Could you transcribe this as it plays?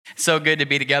So good to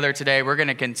be together today. We're going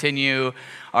to continue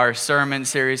our sermon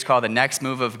series called The Next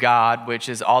Move of God, which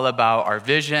is all about our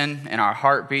vision and our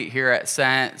heartbeat here at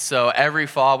Sent. So every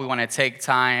fall, we want to take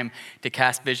time to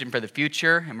cast vision for the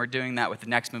future, and we're doing that with The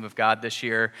Next Move of God this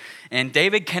year. And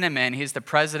David Kinnaman, he's the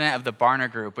president of the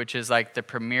Barna Group, which is like the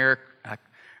premier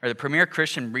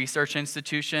Christian research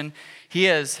institution. He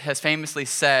has famously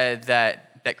said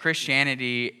that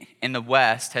Christianity in the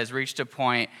West has reached a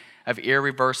point of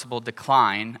irreversible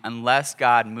decline unless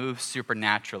God moves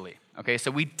supernaturally. Okay, so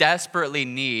we desperately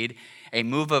need a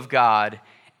move of God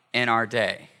in our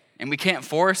day. And we can't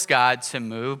force God to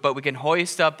move, but we can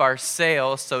hoist up our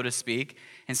sails, so to speak,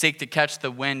 and seek to catch the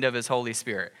wind of his Holy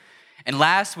Spirit. And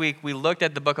last week, we looked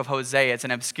at the book of Hosea. It's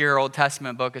an obscure Old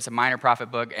Testament book. It's a minor prophet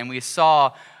book. And we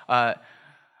saw that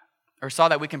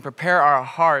we can prepare our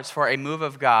hearts for a move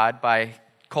of God by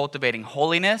cultivating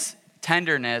holiness,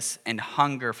 tenderness, and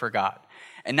hunger for God.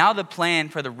 And now the plan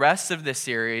for the rest of this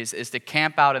series is to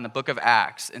camp out in the book of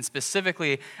Acts. And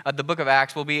specifically, the book of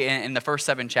Acts will be in the first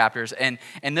 7 chapters. And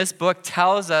this book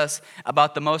tells us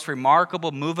about the most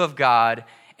remarkable move of God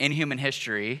in human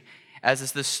history, as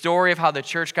it's the story of how the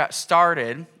church got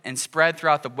started and spread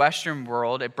throughout the Western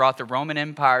world. It brought the Roman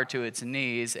Empire to its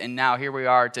knees. And now here we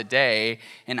are today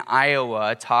in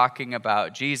Iowa talking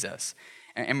about Jesus.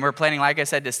 And we're planning, like I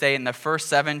said, to stay in the first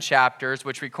 7 chapters,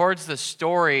 which records the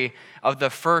story of the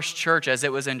first church as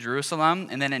it was in Jerusalem.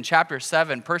 And then in chapter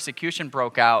 7, persecution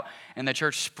broke out, and the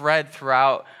church spread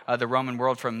throughout the Roman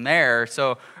world from there.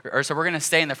 So we're going to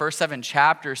stay in the first 7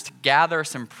 chapters to gather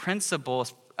some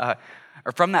principles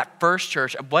from that first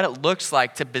church of what it looks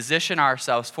like to position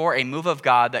ourselves for a move of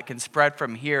God that can spread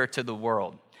from here to the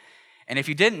world. And if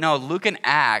you didn't know, Luke and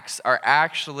Acts are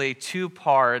actually 2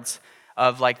 parts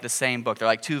of like the same book. They're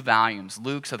like 2 volumes.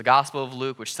 Luke, so the Gospel of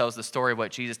Luke, which tells the story of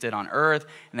what Jesus did on earth,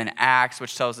 and then Acts,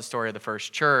 which tells the story of the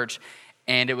first church.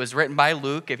 And it was written by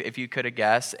Luke, if you could have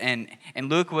guessed. And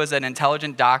Luke was an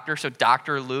intelligent doctor, so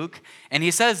Dr. Luke. And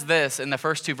he says this in the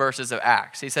first 2 verses of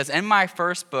Acts. He says, "In my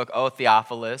first book, O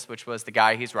Theophilus," which was the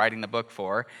guy he's writing the book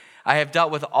for, "I have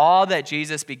dealt with all that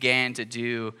Jesus began to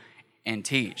do and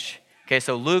teach." Okay,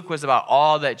 so Luke was about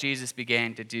all that Jesus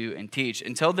began to do and teach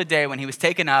until the day when he was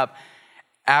taken up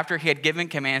after he had given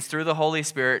commands through the Holy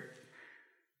Spirit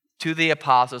to the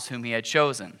apostles whom he had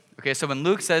chosen. Okay, so when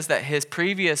Luke says that his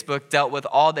previous book dealt with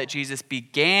all that Jesus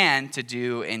began to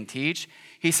do and teach,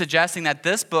 he's suggesting that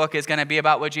this book is going to be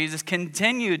about what Jesus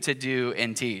continued to do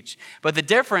and teach. But the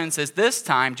difference is this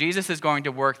time, Jesus is going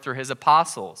to work through his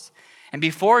apostles. And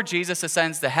before Jesus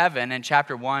ascends to heaven in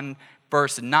chapter 1,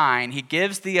 verse 9, he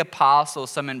gives the apostles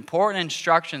some important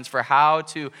instructions for how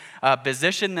to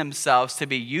position themselves to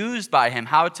be used by him,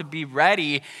 how to be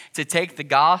ready to take the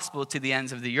gospel to the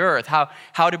ends of the earth,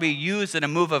 how to be used in a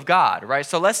move of God, right?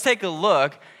 So let's take a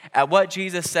look at what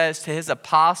Jesus says to his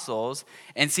apostles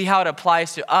and see how it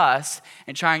applies to us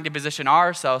in trying to position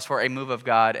ourselves for a move of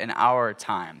God in our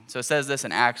time. So it says this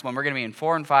in Acts 1. We're going to be in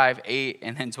 4 and 5, 8,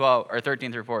 and then 12, or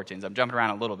 13 through 14. So I'm jumping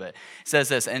around a little bit. It says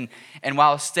this, and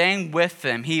while staying with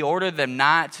them, he ordered them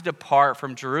not to depart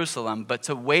from Jerusalem, but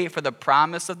to wait for the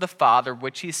promise of the Father,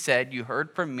 which he said, "You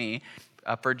heard from me.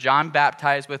 For John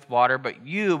baptized with water, but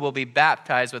you will be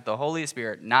baptized with the Holy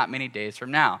Spirit not many days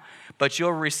from now. But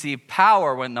you'll receive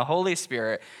power when the Holy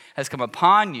Spirit has come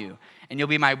upon you, and you'll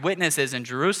be my witnesses in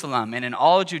Jerusalem and in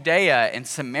all Judea and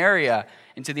Samaria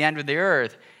and to the end of the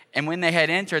earth." And when they had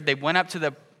entered, they went up to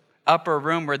the upper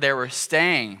room where they were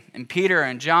staying. And Peter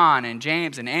and John and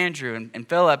James and Andrew and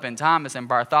Philip and Thomas and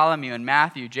Bartholomew and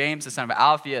Matthew, James the son of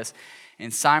Alphaeus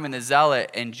and Simon the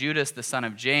Zealot and Judas the son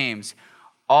of James.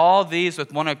 All these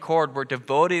with one accord were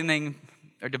devoting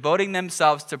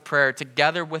themselves to prayer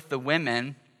together with the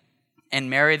women and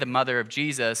Mary, the mother of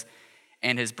Jesus,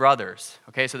 and his brothers.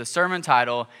 Okay, so the sermon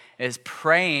title is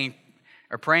praying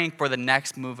for the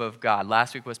next move of God.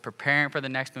 Last week was preparing for the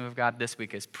next move of God. This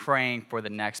week is praying for the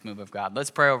next move of God.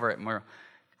 Let's pray over it and we'll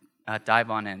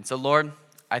dive on in. So Lord,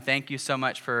 I thank you so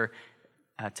much for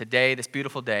today, this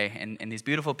beautiful day, and these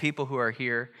beautiful people who are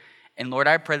here. And Lord,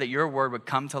 I pray that your word would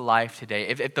come to life today.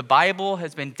 If the Bible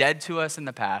has been dead to us in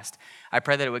the past, I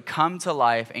pray that it would come to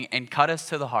life and cut us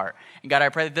to the heart. And God, I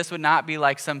pray that this would not be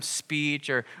like some speech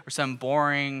or some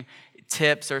boring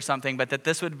tips or something, but that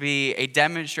this would be a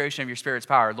demonstration of your Spirit's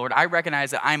power. Lord, I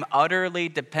recognize that I'm utterly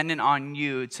dependent on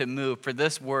you to move for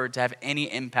this word to have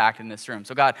any impact in this room.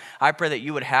 So God, I pray that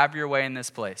you would have your way in this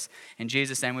place. In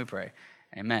Jesus' name we pray.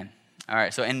 Amen. All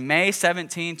right, so in May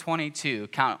 1722,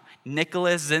 Count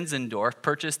Nicholas Zinzendorf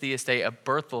purchased the estate of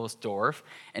Berthelsdorf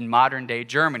in modern-day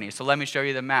Germany. So let me show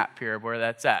you the map here of where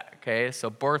that's at, okay?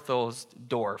 So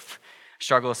Berthelsdorf,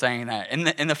 struggle saying that.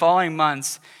 In the following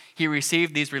months, he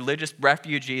received these religious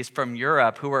refugees from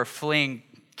Europe who were fleeing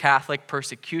Catholic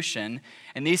persecution,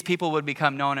 and these people would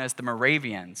become known as the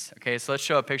Moravians. Okay, so let's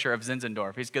show a picture of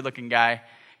Zinzendorf. He's a good-looking guy,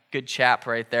 good chap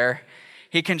right there.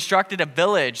 He constructed a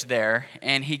village there,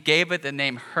 and he gave it the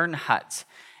name Herrnhut.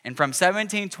 And from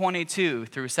 1722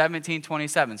 through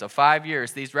 1727, so 5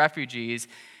 years, these refugees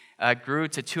grew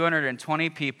to 220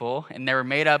 people, and they were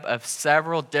made up of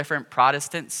several different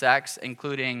Protestant sects,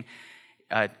 including,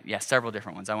 several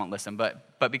different ones. I won't list them,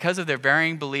 but because of their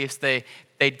varying beliefs, they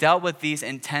dealt with these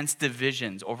intense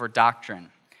divisions over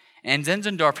doctrine. And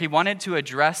Zinzendorf, he wanted to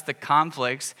address the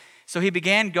conflicts, so he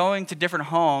began going to different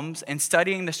homes and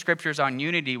studying the scriptures on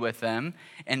unity with them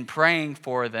and praying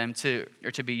for them to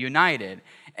be united.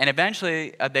 And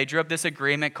eventually, they drew up this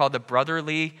agreement called the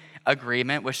Brotherly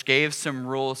Agreement, which gave some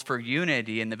rules for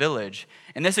unity in the village.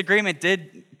 And this agreement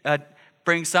did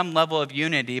bring some level of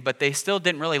unity, but they still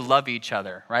didn't really love each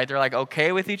other, right? They're like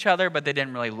okay with each other, but they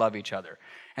didn't really love each other.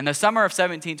 In the summer of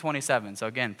 1727, so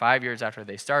again, 5 years after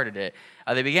they started it,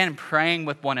 they began praying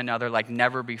with one another like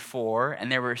never before,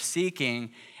 and they were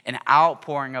seeking an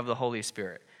outpouring of the Holy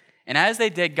Spirit. And as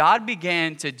they did, God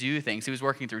began to do things. He was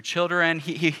working through children.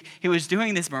 He was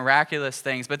doing these miraculous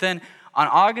things. But then on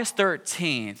August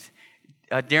 13th,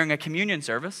 during a communion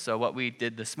service, so what we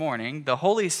did this morning, the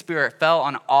Holy Spirit fell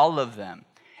on all of them.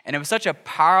 And it was such a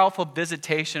powerful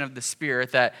visitation of the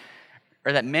Spirit that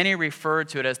many referred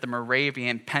to it as the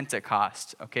Moravian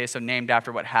Pentecost, okay, so named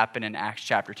after what happened in Acts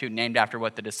chapter 2, named after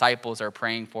what the disciples are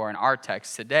praying for in our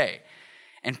text today.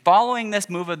 And following this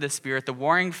move of the Spirit, the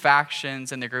warring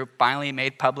factions in the group finally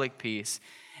made public peace.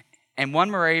 And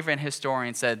one Moravian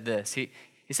historian said this. He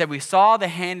said, "We saw the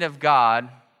hand of God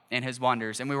in his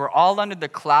wonders, and we were all under the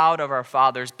cloud of our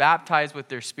fathers, baptized with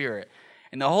their Spirit.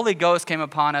 And the Holy Ghost came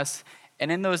upon us, and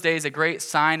in those days a great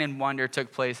sign and wonder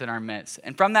took place in our midst.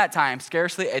 And from that time,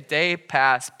 scarcely a day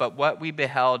passed, but what we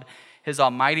beheld his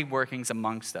almighty workings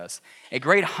amongst us. A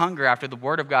great hunger after the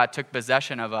word of God took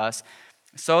possession of us,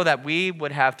 so that we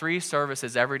would have 3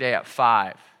 services every day at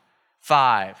 5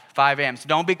 a.m. So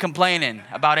don't be complaining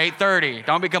about 8:30.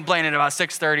 Don't be complaining about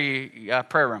 6:30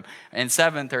 prayer room and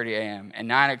 7:30 a.m. and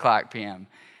 9 o'clock p.m.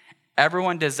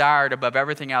 Everyone desired above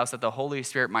everything else that the Holy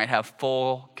Spirit might have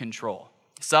full control.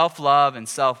 Self-love and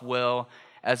self-will,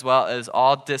 as well as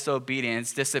all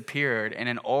disobedience, disappeared, and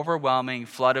an overwhelming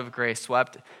flood of grace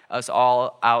swept us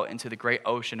all out into the great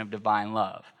ocean of divine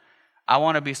love." I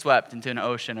want to be swept into an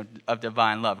ocean of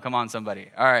divine love. Come on,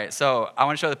 somebody. All right, so I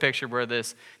want to show the picture where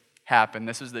this happened.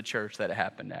 This was the church that it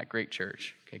happened at. Great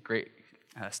church. Okay, great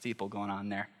steeple going on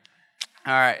there.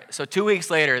 All right, so 2 weeks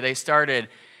later, they started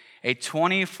a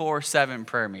 24/7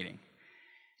 prayer meeting.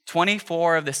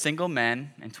 24 of the single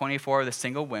men and 24 of the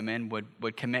single women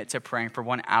would commit to praying for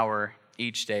 1 hour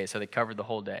each day, so they covered the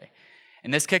whole day.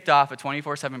 And this kicked off a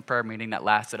 24/7 prayer meeting that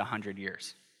lasted 100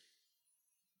 years.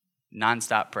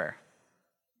 Nonstop prayer.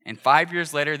 And 5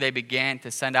 years later, they began to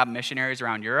send out missionaries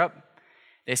around Europe.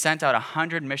 They sent out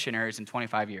 100 missionaries in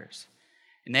 25 years.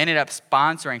 And they ended up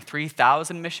sponsoring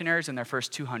 3,000 missionaries in their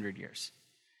first 200 years.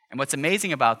 And what's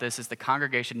amazing about this is the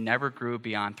congregation never grew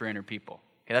beyond 300 people.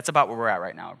 Okay, that's about where we're at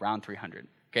right now, around 300.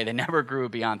 Okay, they never grew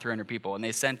beyond 300 people. And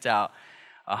they sent out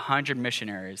 100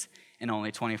 missionaries in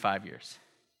only 25 years.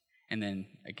 And then,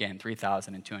 again,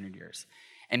 3,000 in 200 years.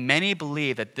 And many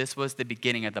believe that this was the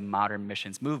beginning of the modern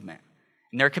missions movement.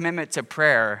 And their commitment to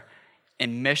prayer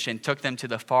and mission took them to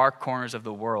the far corners of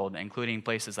the world, including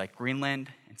places like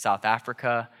Greenland and South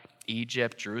Africa,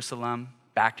 Egypt, Jerusalem,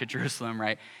 back to Jerusalem,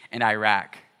 right, and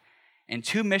Iraq. And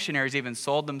 2 missionaries even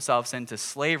sold themselves into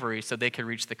slavery so they could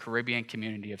reach the Caribbean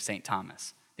community of St.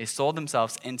 Thomas. They sold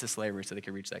themselves into slavery so they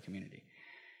could reach that community.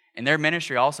 And their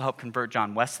ministry also helped convert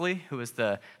John Wesley, who was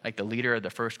the leader of the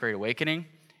First Great Awakening.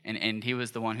 And he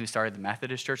was the one who started the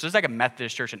Methodist Church. There's like a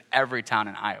Methodist church in every town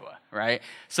in Iowa, right?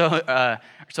 So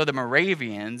the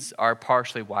Moravians are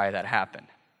partially why that happened.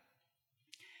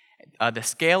 The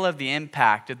scale of the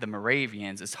impact of the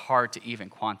Moravians is hard to even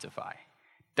quantify.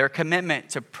 Their commitment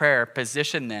to prayer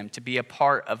positioned them to be a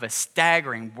part of a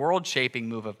staggering, world-shaping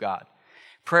move of God.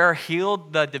 Prayer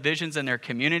healed the divisions in their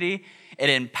community. It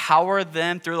empowered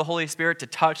them through the Holy Spirit to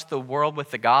touch the world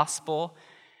with the gospel.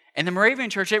 And the Moravian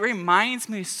church, it reminds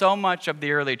me so much of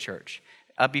the early church.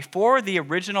 Before the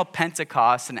original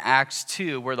Pentecost in Acts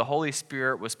 2, where the Holy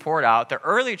Spirit was poured out, the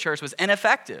early church was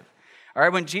ineffective. All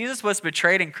right, when Jesus was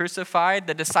betrayed and crucified,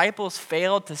 the disciples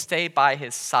failed to stay by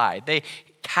his side. They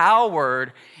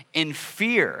cowered in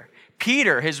fear.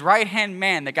 Peter, his right-hand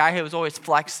man, the guy who was always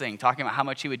flexing, talking about how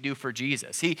much he would do for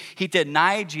Jesus, he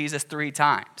denied Jesus 3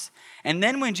 times. And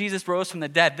then when Jesus rose from the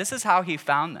dead, this is how he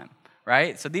found them.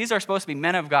 right? So these are supposed to be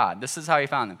men of God. This is how he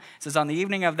found them. It says, on the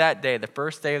evening of that day, the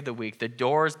first day of the week, the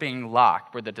doors being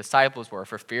locked where the disciples were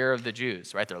for fear of the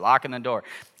Jews, right? They're locking the door.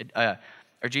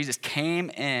 Or Jesus came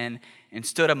in and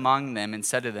stood among them and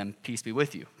said to them, peace be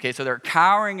with you. Okay, so they're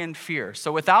cowering in fear.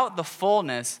 So without the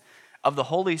fullness of the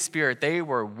Holy Spirit, they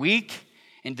were weak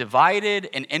and divided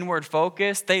and inward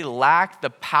focused. They lacked the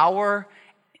power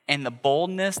and the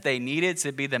boldness they needed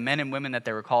to be the men and women that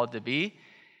they were called to be.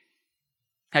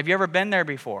 Have you ever been there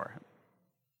before?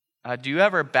 Do you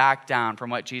ever back down from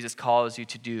what Jesus calls you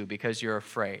to do because you're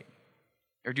afraid?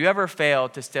 Or do you ever fail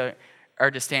to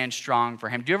stand strong for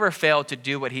him? Do you ever fail to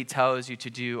do what he tells you to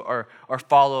do or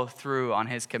follow through on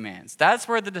his commands? That's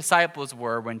where the disciples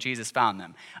were when Jesus found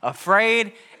them,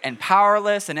 afraid and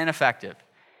powerless and ineffective.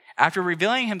 After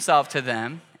revealing himself to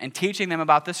them and teaching them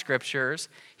about the scriptures,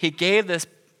 he gave this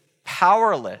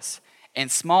powerless and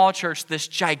small church this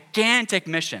gigantic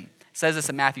mission. It says this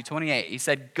in Matthew 28. He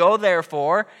said, go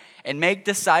therefore and make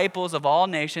disciples of all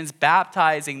nations,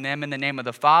 baptizing them in the name of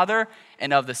the Father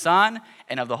and of the Son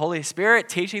and of the Holy Spirit,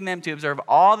 teaching them to observe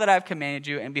all that I've commanded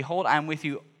you. And behold, I'm with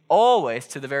you always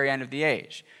to the very end of the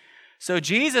age. So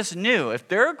Jesus knew if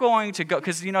they're going to go,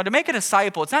 because, to make a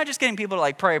disciple, it's not just getting people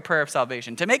to pray a prayer of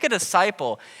salvation. To make a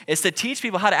disciple is to teach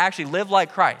people how to actually live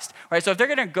like Christ, right? So if they're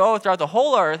going to go throughout the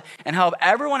whole earth and help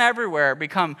everyone everywhere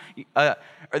become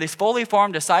these fully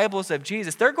formed disciples of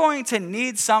Jesus, they're going to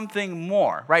need something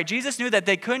more, right? Jesus knew that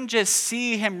they couldn't just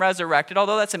see him resurrected,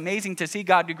 although that's amazing to see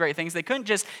God do great things. They couldn't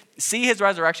just see his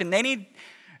resurrection. They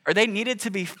needed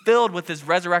to be filled with his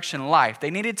resurrection life.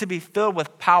 They needed to be filled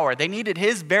with power. They needed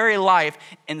his very life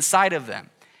inside of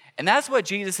them. And that's what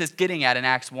Jesus is getting at in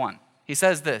Acts 1. He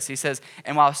says this, he says,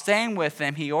 and while staying with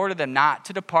them, he ordered them not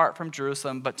to depart from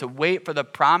Jerusalem, but to wait for the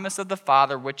promise of the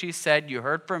Father, which he said, you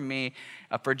heard from me,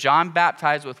 for John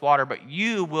baptized with water, but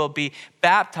you will be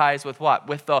baptized with what?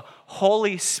 With the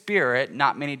Holy Spirit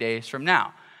not many days from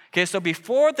now. Okay, so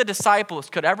before the disciples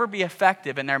could ever be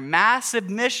effective in their massive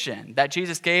mission that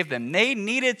Jesus gave them, they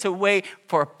needed to wait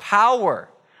for power,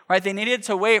 right? They needed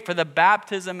to wait for the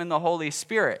baptism in the Holy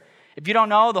Spirit. If you don't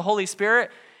know, the Holy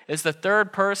Spirit is the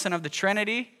third person of the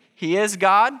Trinity. He is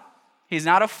God. He's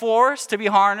not a force to be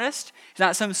harnessed. He's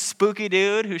not some spooky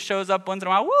dude who shows up once in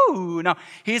a while. Woo! No,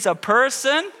 he's a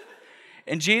person.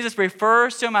 And Jesus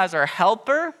refers to him as our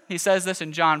helper. He says this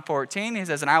in John 14. He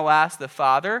says, and I will ask the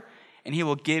Father, and he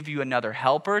will give you another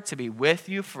helper to be with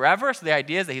you forever. So the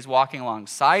idea is that he's walking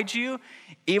alongside you,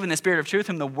 even the Spirit of truth,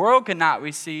 whom the world cannot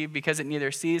receive because it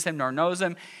neither sees him nor knows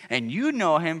him. And you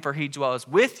know him, for he dwells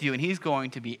with you, and he's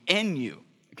going to be in you.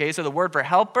 Okay, so the word for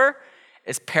helper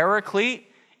is paraclete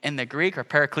in the Greek, or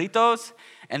parakletos.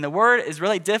 And the word is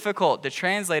really difficult to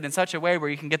translate in such a way where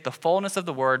you can get the fullness of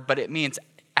the word, but it means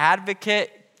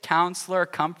advocate, counselor,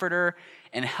 comforter,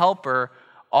 and helper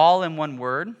all in one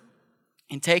word.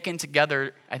 And taken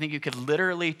together, I think you could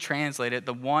literally translate it,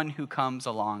 the one who comes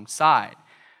alongside.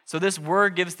 So this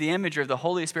word gives the imagery of the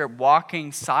Holy Spirit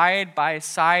walking side by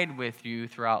side with you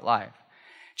throughout life.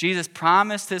 Jesus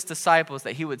promised his disciples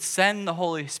that he would send the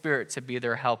Holy Spirit to be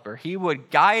their helper. He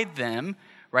would guide them,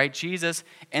 right? Jesus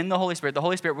and the Holy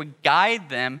Spirit would guide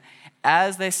them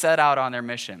as they set out on their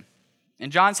mission.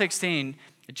 In John 16,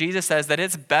 Jesus says that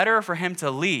it's better for him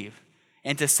to leave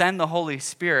and to send the Holy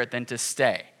Spirit than to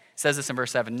stay. Says this in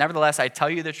verse 7, nevertheless, I tell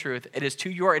you the truth, it is to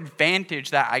your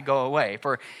advantage that I go away.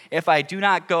 For if I do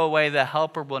not go away, the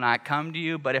helper will not come to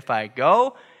you, but if I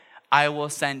go, I will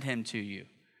send him to you.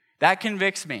 That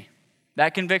convicts me.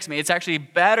 It's actually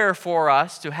better for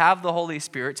us to have the Holy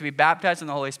Spirit, to be baptized in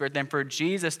the Holy Spirit, than for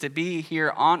Jesus to be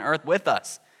here on earth with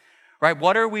us. Right?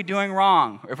 What are we doing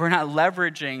wrong if we're not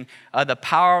leveraging the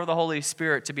power of the Holy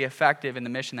Spirit to be effective in the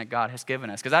mission that God has given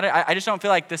us? Because I just don't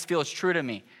feel like this feels true to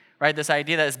me. Right, this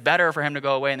idea that it's better for him to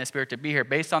go away and the Spirit to be here.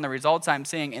 Based on the results I'm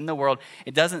seeing in the world,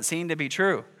 it doesn't seem to be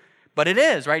true. But it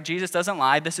is, right? Jesus doesn't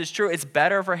lie. This is true. It's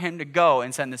better for him to go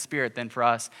and send the Spirit than for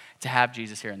us to have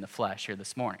Jesus here in the flesh here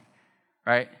this morning.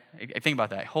 Right? Think about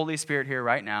that. Holy Spirit here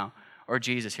right now or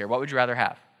Jesus here. What would you rather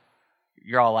have?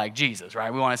 You're all like Jesus,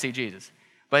 right? We want to see Jesus.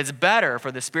 But it's better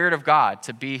for the Spirit of God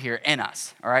to be here in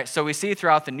us, all right? So we see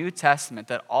throughout the New Testament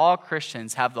that all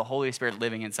Christians have the Holy Spirit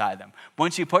living inside them.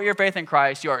 Once you put your faith in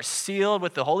Christ, you are sealed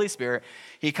with the Holy Spirit.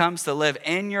 He comes to live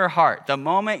in your heart. The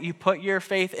moment you put your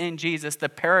faith in Jesus, the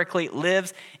Paraclete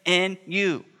lives in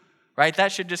you, right?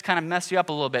 That should just kind of mess you up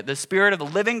a little bit. The Spirit of the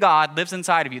living God lives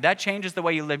inside of you. That changes the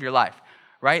way you live your life,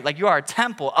 right? Like you are a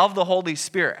temple of the Holy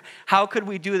Spirit. How could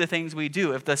we do the things we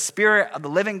do if the Spirit of the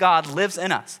living God lives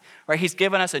in us, right? He's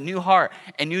given us a new heart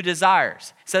and new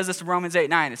desires. It says this in Romans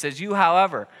 8:9. It says, you,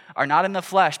 however, are not in the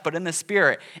flesh, but in the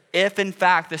Spirit. If in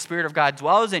fact the Spirit of God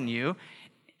dwells in you,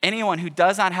 anyone who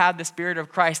does not have the Spirit of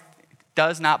Christ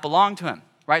does not belong to him.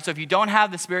 Right? So if you don't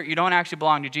have the Spirit, you don't actually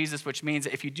belong to Jesus, which means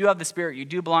if you do have the Spirit, you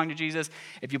do belong to Jesus.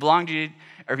 If you belong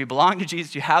to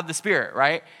Jesus, you have the Spirit,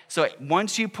 right? So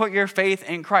once you put your faith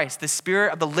in Christ, the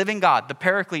Spirit of the living God, the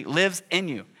Paraclete, lives in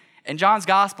you. In John's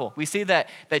gospel, we see that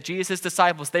Jesus'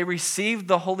 disciples, they received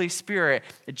the Holy Spirit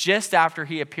just after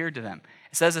he appeared to them.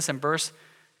 It says this in verse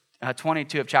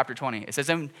 22 of chapter 20. It says,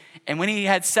 and when he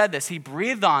had said this, he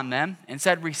breathed on them and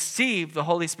said, receive the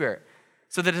Holy Spirit.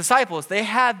 So the disciples, they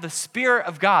had the Spirit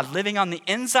of God living on the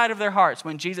inside of their hearts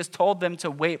when Jesus told them to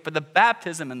wait for the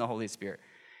baptism in the Holy Spirit.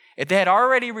 If they had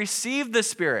already received the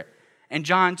Spirit in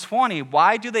John 20,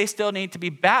 why do they still need to be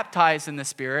baptized in the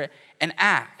Spirit in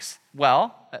Acts?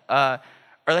 Well, or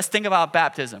let's think about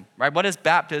baptism, right? What does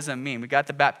baptism mean? We got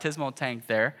the baptismal tank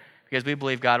there because we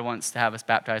believe God wants to have us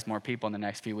baptize more people in the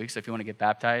next few weeks. So if you want to get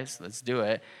baptized, let's do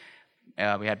it.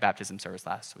 We had baptism service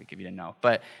last week if you didn't know.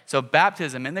 But so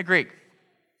baptism in the Greek,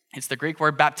 it's the Greek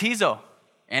word baptizo,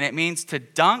 and it means to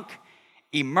dunk,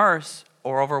 immerse,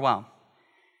 or overwhelm.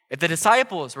 If the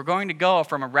disciples were going to go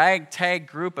from a ragtag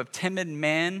group of timid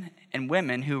men and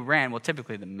women who ran, well,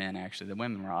 typically the men, actually, the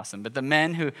women were awesome, but the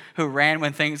men who ran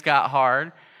when things got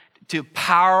hard, to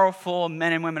powerful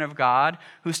men and women of God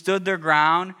who stood their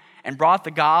ground and brought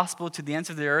the gospel to the ends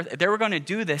of the earth, if they were going to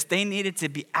do this, they needed to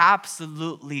be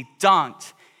absolutely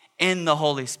dunked in the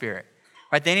Holy Spirit.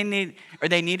 Right? They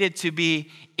needed to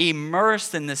be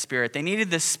immersed in the Spirit. They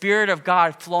needed the Spirit of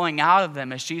God flowing out of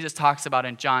them, as Jesus talks about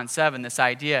in John 7, this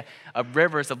idea of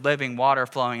rivers of living water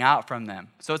flowing out from them.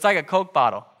 So it's like a Coke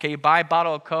bottle. Okay, you buy a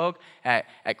bottle of Coke at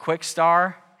Quick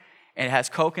Star, and it has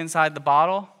Coke inside the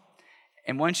bottle.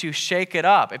 And once you shake it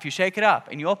up, if you shake it up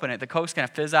and you open it, the Coke's going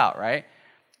to fizz out, right?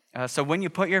 So when you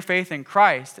put your faith in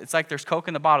Christ, it's like there's Coke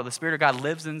in the bottle. The Spirit of God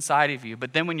lives inside of you.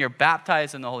 But then when you're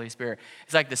baptized in the Holy Spirit,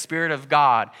 it's like the Spirit of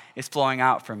God is flowing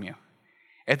out from you.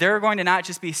 If they're going to not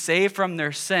just be saved from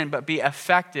their sin, but be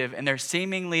effective in their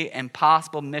seemingly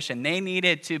impossible mission, they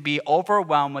needed to be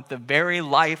overwhelmed with the very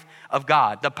life of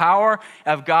God. The power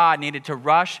of God needed to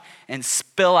rush and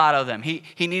spill out of them. He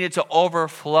needed to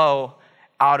overflow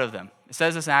out of them. It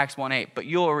says this in Acts 1:8, but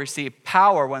you will receive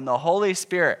power when the Holy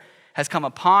Spirit has come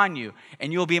upon you,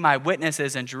 and you will be my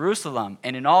witnesses in Jerusalem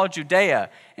and in all Judea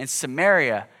and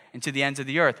Samaria and to the ends of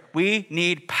the earth. We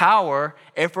need power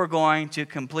if we're going to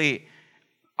complete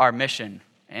our mission.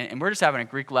 And we're just having a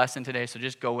Greek lesson today, so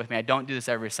just go with me. I don't do this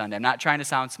every Sunday. I'm not trying to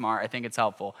sound smart. I think it's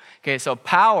helpful. Okay, so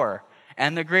power,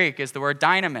 and the Greek is the word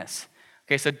dynamis.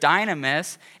 Okay, so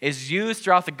dynamis is used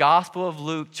throughout the Gospel of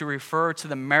Luke to refer to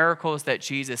the miracles that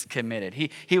Jesus committed.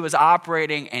 He was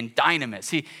operating in dynamis.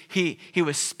 He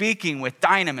was speaking with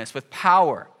dynamis, with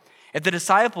power. If the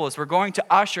disciples were going to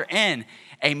usher in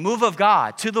a move of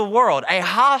God to the world, a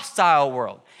hostile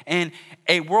world, and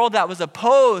a world that was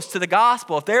opposed to the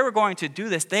gospel, if they were going to do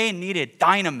this, they needed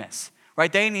dynamis,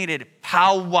 right? They needed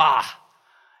power.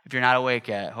 If you're not awake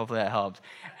yet, hopefully that helps.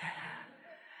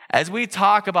 As we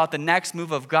talk about the next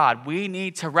move of God, we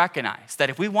need to recognize that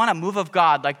if we want a move of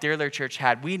God like the early church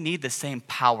had, we need the same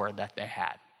power that they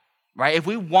had, right? If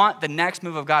we want the next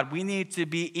move of God, we need to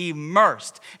be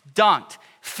immersed, dunked,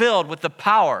 filled with the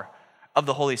power of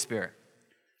the Holy Spirit.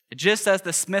 Just as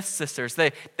the Smith sisters,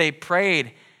 they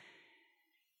prayed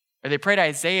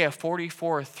Isaiah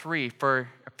 44:3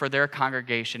 for their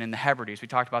congregation in the Hebrides. We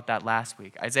talked about that last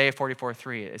week. Isaiah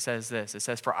 44:3, it says this. It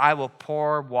says, for I will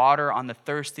pour water on the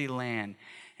thirsty land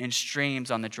and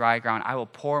streams on the dry ground. I will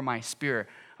pour my Spirit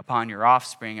upon your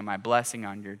offspring and my blessing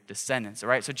on your descendants. All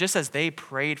right, so just as they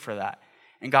prayed for that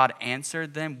and God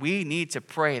answered them, we need to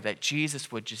pray that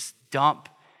Jesus would just dump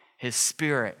his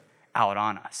Spirit out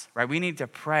on us, right? We need to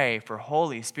pray for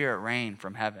Holy Spirit rain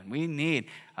from heaven. We need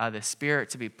the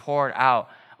Spirit to be poured out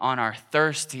on our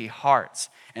thirsty hearts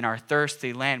and our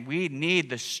thirsty land. We need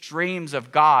the streams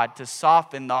of God to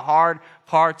soften the hard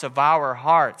parts of our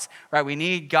hearts, right? We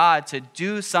need God to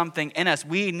do something in us.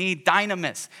 We need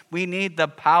dynamis. We need the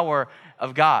power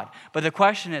of God. But the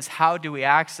question is, how do we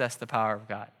access the power of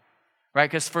God, right?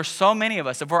 Because for so many of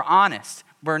us, if we're honest,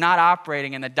 we're not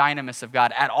operating in the dynamis of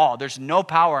God at all. There's no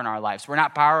power in our lives. We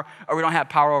don't have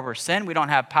power over sin. We don't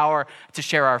have power to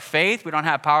share our faith. We don't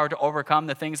have power to overcome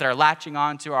the things that are latching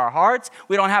on to our hearts.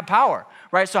 We don't have power,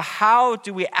 right? So how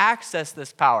do we access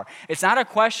this power? It's not a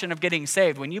question of getting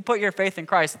saved. When you put your faith in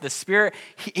Christ, the Spirit,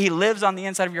 he lives on the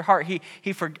inside of your heart.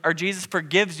 Jesus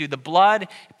forgives you. The blood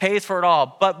pays for it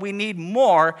all. But we need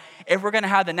more if we're going to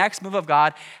have the next move of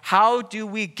God. How do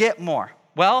we get more?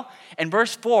 Well, in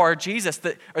verse 4, Jesus,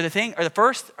 the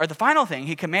final thing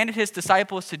he commanded his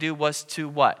disciples to do was to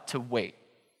what? To wait,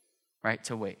 right?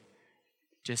 To wait.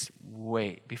 Just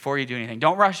wait before you do anything.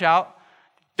 Don't rush out.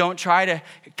 Don't try to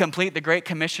complete the Great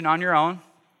Commission on your own,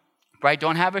 right?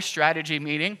 Don't have a strategy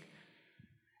meeting.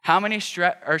 How many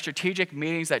strategic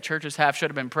meetings that churches have should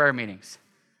have been prayer meetings,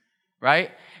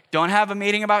 right? Don't have a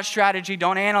meeting about strategy.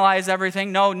 Don't analyze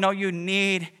everything. No, you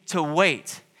need to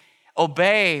wait.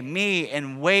 Obey me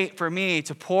and wait for me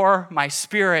to pour my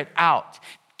Spirit out.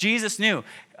 Jesus knew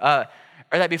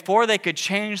that before they could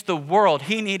change the world,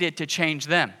 he needed to change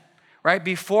them, right?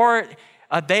 Before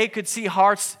they could see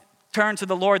hearts turn to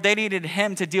the Lord, they needed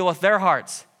him to deal with their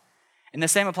hearts. And the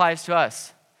same applies to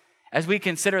us. As we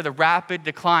consider the rapid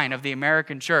decline of the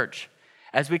American church,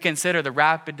 as we consider the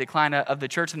rapid decline of the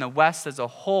church in the West as a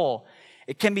whole,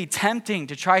 it can be tempting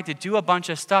to try to do a bunch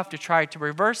of stuff to try to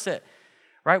reverse it.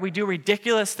 Right? We do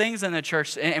ridiculous things in the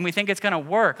church and we think it's going to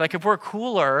work. Like if we're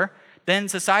cooler, then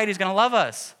society's going to love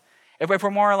us. If we're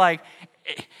more like,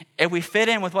 if we fit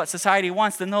in with what society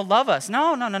wants, then they'll love us.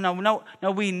 No.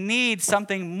 We need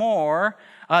something more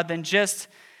than just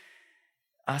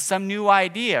some new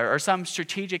idea or some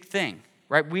strategic thing.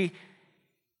 Right?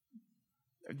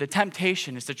 The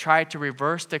temptation is to try to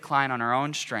reverse decline on our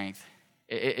own strength.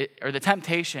 Or the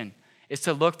temptation is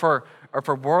to look for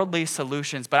worldly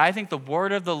solutions. But I think the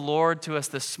word of the Lord to us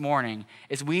this morning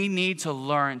is we need to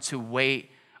learn to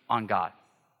wait on God.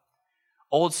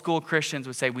 Old school Christians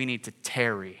would say we need to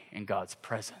tarry in God's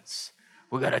presence.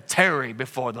 We got to tarry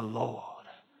before the Lord.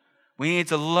 We need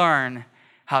to learn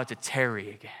how to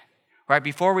tarry again. Right?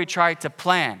 Before we try to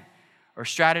plan or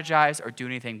strategize or do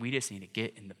anything, we just need to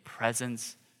get in the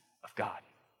presence of God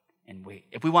and wait.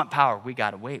 If we want power, we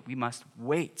got to wait. We must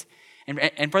wait.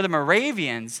 And for the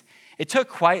Moravians, it took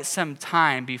quite some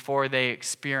time before they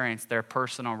experienced their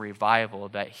personal revival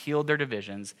that healed their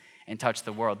divisions and touched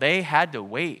the world. They had to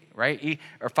wait, right?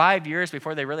 Or 5 years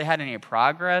before they really had any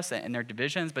progress in their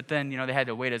divisions, but then, they had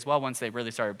to wait as well once they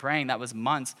really started praying. That was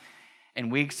months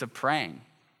and weeks of praying.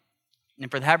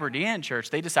 And for the Hebridean church,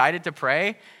 they decided to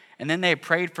pray, and then they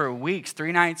prayed for weeks,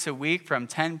 3 nights a week from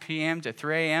 10 p.m. to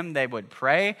 3 a.m. They would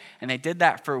pray, and they did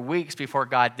that for weeks before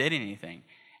God did anything.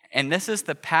 And this is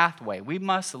the pathway. We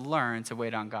must learn to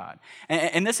wait on God.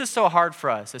 And this is so hard for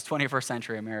us as 21st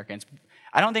century Americans.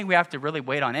 I don't think we have to really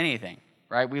wait on anything,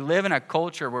 right? We live in a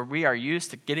culture where we are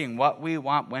used to getting what we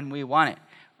want when we want it.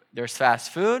 There's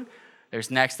fast food. There's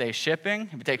next day shipping.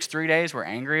 If it takes 3 days, we're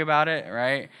angry about it,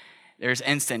 right? There's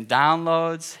instant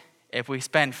downloads. If we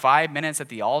spend 5 minutes at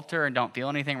the altar and don't feel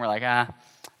anything, we're like,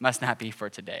 must not be for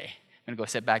today. I'm going to go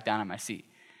sit back down on my seat.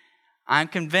 I'm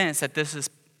convinced that this is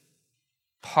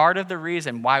part of the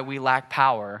reason why we lack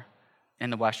power in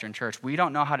the Western church. We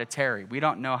don't know how to tarry. We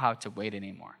don't know how to wait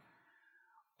anymore.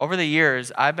 Over the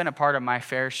years, I've been a part of my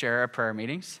fair share of prayer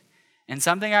meetings. And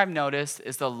something I've noticed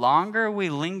is the longer we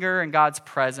linger in God's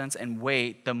presence and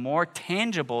wait, the more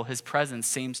tangible his presence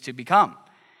seems to become.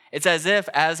 It's as if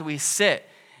as we sit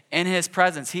in his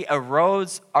presence, he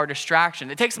erodes our distraction.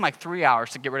 It takes him like 3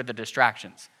 hours to get rid of the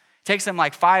distractions. It takes him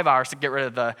like 5 hours to get rid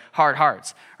of the hard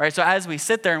hearts, right? So as we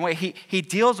sit there and wait, he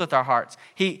deals with our hearts.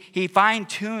 He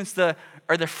fine-tunes the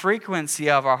frequency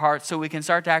of our hearts so we can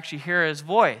start to actually hear his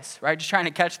voice, right? Just trying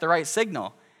to catch the right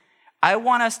signal. I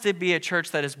want us to be a church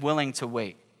that is willing to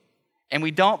wait. And we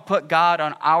don't put God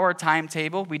on our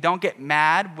timetable. We don't get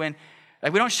mad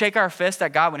we don't shake our fist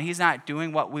at God when he's not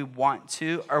doing what we want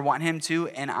to or want him to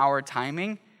in our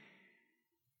timing.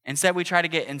 Instead, we try to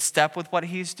get in step with what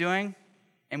he's doing.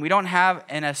 And we don't have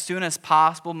an as soon as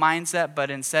possible mindset, but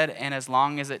instead an as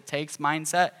long as it takes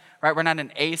mindset, right? We're not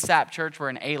an ASAP church, we're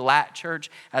an ALAT church,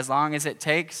 as long as it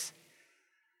takes.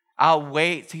 I'll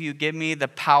wait till you give me the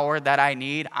power that I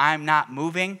need. I'm not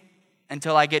moving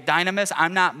until I get dynamis.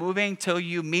 I'm not moving till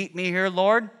you meet me here,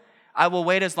 Lord. I will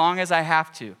wait as long as I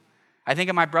have to. I think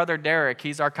of my brother Derek.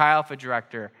 He's our Chi Alpha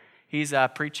director. He's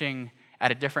preaching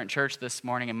at a different church this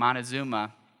morning in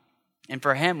Montezuma. And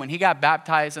for him, when he got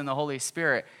baptized in the Holy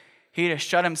Spirit, he just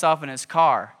shut himself in his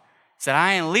car. Said,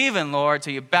 I ain't leaving, Lord,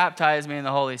 till you baptize me in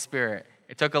the Holy Spirit.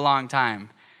 It took a long time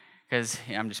because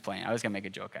I'm just playing. I was going to make a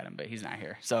joke at him, but he's not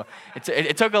here. So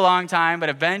it took a long time, but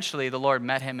eventually the Lord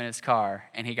met him in his car,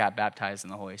 and he got baptized in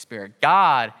the Holy Spirit.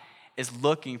 God is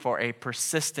looking for a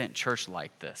persistent church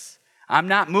like this. I'm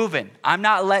not moving. I'm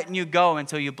not letting you go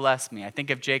until you bless me. I think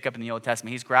of Jacob in the Old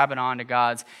Testament. He's grabbing on to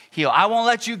God's heel. I won't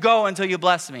let you go until you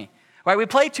bless me. Right? We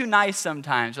play too nice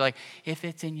sometimes. We're like, if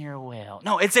it's in your will.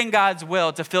 No, it's in God's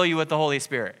will to fill you with the Holy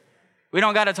Spirit. We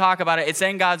don't got to talk about it. It's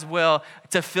in God's will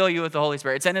to fill you with the Holy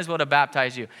Spirit. It's in his will to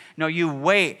baptize you. No, you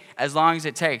wait as long as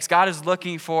it takes. God is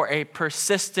looking for a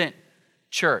persistent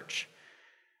church.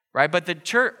 Right? But the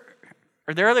church,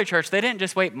 or the early church, they didn't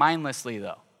just wait mindlessly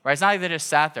though. Right? It's not like they just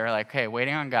sat there like, hey,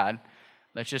 waiting on God.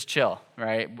 Let's just chill,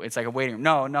 right? It's like a waiting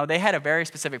room. No, they had a very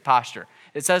specific posture.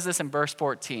 It says this in verse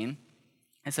 14.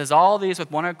 It says, all these with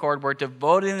one accord were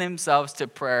devoting themselves to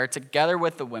prayer together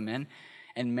with the women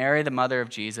and Mary, the mother of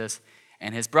Jesus,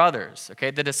 and his brothers.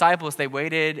 Okay, the disciples, they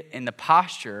waited in the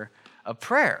posture of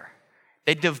prayer.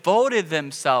 They devoted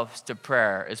themselves to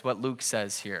prayer, is what Luke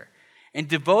says here. And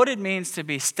devoted means to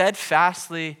be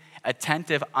steadfastly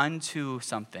attentive unto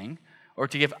something, or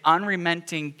to give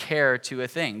unremitting care to a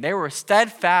thing. They were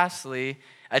steadfastly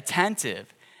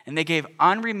attentive, and they gave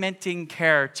unremitting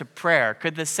care to prayer.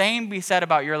 Could the same be said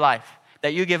about your life?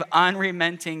 That you give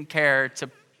unremitting care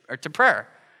to prayer?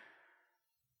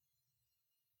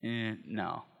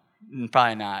 No,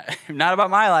 probably not. Not about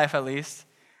my life, at least.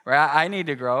 Right? I need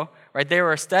to grow. Right? They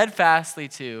were steadfastly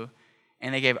to,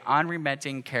 and they gave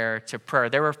unremitting care to prayer.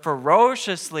 They were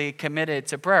ferociously committed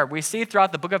to prayer. We see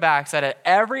throughout the book of Acts that at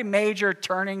every major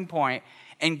turning point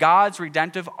in God's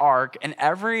redemptive arc, and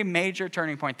every major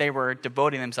turning point, they were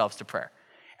devoting themselves to prayer.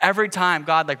 Every time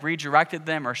God redirected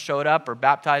them or showed up or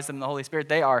baptized them in the Holy Spirit,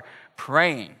 they are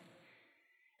praying.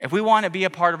 If we want to be a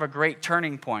part of a great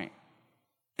turning point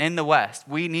in the West,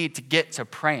 we need to get to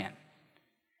praying.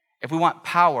 If we want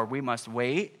power, we must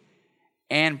wait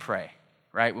and pray.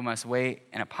 Right? We must wait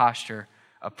in a posture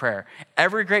of prayer.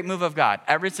 Every great move of God,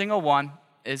 every single one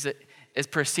is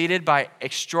preceded by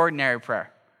extraordinary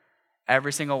prayer.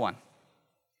 Every single one.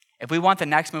 If we want the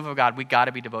next move of God, we got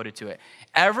to be devoted to it.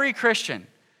 Every Christian,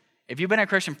 if you've been a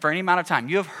Christian for any amount of time,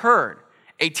 you have heard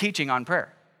a teaching on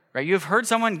prayer. Right? You have heard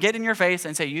someone get in your face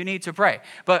and say, you need to pray.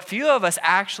 But few of us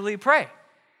actually pray.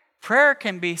 Prayer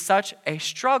can be such a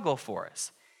struggle for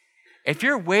us. If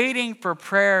you're waiting for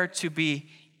prayer to be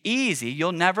easy,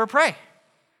 you'll never pray.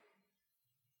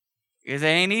 Because it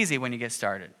ain't easy when you get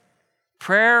started.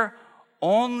 Prayer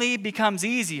only becomes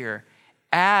easier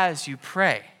as you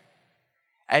pray.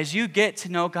 As you get to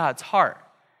know God's heart.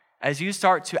 As you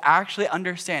start to actually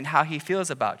understand how he feels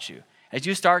about you. As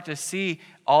you start to see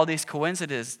all these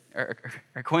coincidences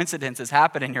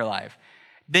happen in your life,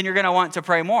 then you're going to want to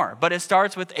pray more. But it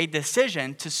starts with a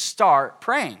decision to start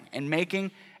praying and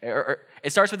it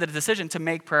starts with a decision to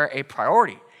make prayer a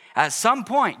priority. At some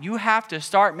point, you have to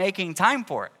start making time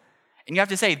for it. And you have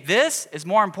to say, this is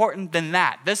more important than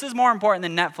that. This is more important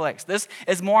than Netflix. This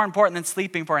is more important than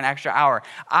sleeping for an extra hour.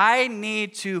 I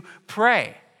need to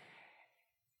pray.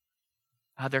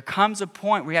 There comes a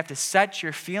point where you have to set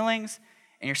your feelings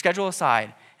and your schedule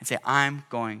aside and say, I'm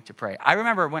going to pray. I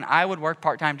remember when I would work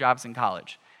part-time jobs in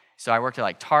college. So I worked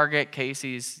at Target,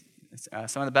 Casey's,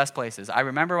 some of the best places. I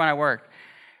remember when I worked,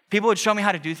 people would show me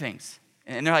how to do things.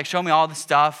 And they're show me all the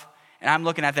stuff. And I'm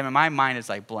looking at them and my mind is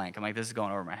blank. I'm this is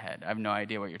going over my head. I have no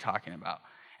idea what you're talking about.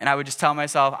 And I would just tell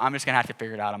myself, I'm just going to have to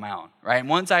figure it out on my own, right? And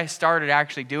once I started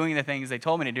actually doing the things they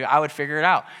told me to do, I would figure it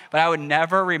out. But I would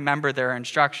never remember their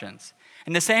instructions.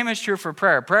 And the same is true for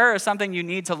prayer. Prayer is something you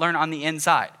need to learn on the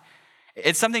inside.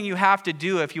 It's something you have to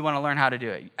do if you want to learn how to do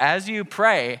it. As you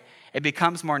pray, it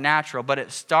becomes more natural, but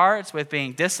it starts with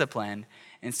being disciplined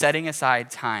and setting aside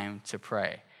time to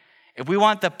pray. If we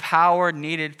want the power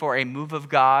needed for a move of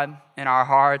God in our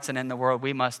hearts and in the world,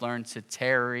 we must learn to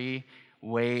tarry,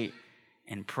 wait,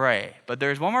 and pray. But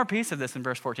there's one more piece of this in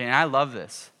verse 14, and I love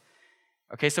this.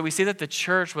 Okay, so we see that the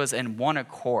church was in one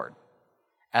accord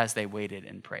as they waited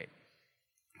and prayed.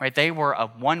 Right? They were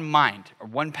of one mind, or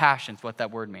one passion is what that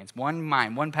word means. One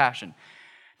mind, one passion.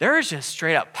 There is just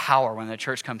straight up power when the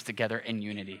church comes together in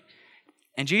unity.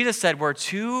 And Jesus said, where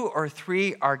 2 or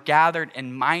 3 are gathered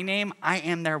in my name, I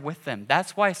am there with them.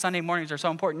 That's why Sunday mornings are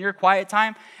so important. Your quiet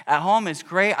time at home is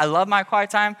great. I love my quiet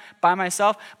time by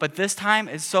myself. But this time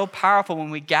is so powerful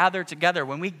when we gather together.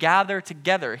 When we gather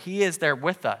together, he is there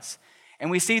with us.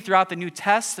 And we see throughout the New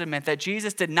Testament that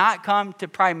Jesus did not come to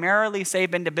primarily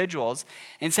save individuals.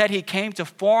 Instead, he came to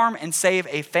form and save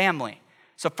a family.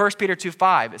 So 1 Peter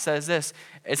 2:5, it says this.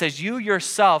 It says, you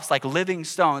yourselves, like living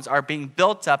stones, are being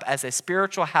built up as a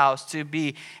spiritual house to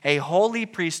be a holy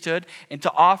priesthood and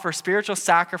to offer spiritual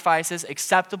sacrifices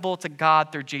acceptable to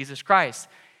God through Jesus Christ.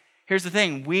 Here's the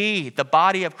thing. We, the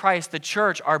body of Christ, the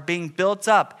church, are being built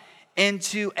up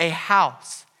into a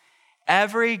house.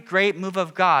 Every great move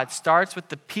of God starts with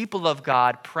the people of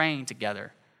God praying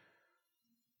together.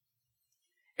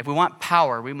 If we want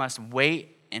power, we must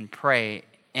wait and pray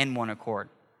in one accord.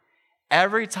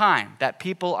 Every time that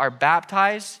people are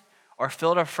baptized or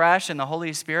filled afresh in the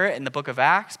Holy Spirit in the book of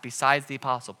Acts, besides the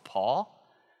Apostle Paul,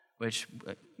 which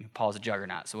Paul's a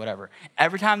juggernaut, so whatever.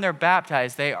 Every time they're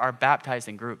baptized, they are baptized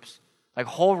in groups. Like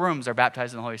whole rooms are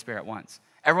baptized in the Holy Spirit at once.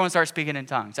 Everyone starts speaking in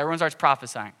tongues. Everyone starts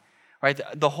prophesying, right?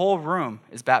 The whole room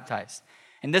is baptized.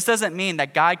 And this doesn't mean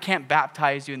that God can't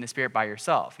baptize you in the Spirit by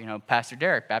yourself. You know, Pastor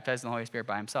Derek baptized in the Holy Spirit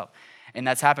by himself. And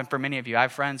that's happened for many of you. I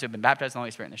have friends who have been baptized in the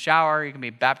Holy Spirit in the shower. You can be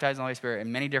baptized in the Holy Spirit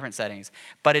in many different settings.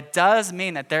 But it does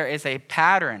mean that there is a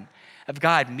pattern of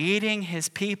God meeting his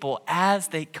people as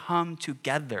they come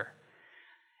together.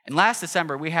 And last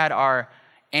December, we had our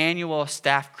annual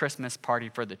staff Christmas party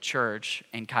for the church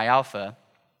in Chi Alpha.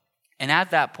 And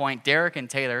at that point, Derek and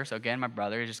Taylor, so again, my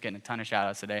brother, he's just getting a ton of shout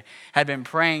outs today, had been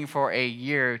praying for a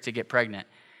year to get pregnant.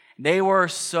 They were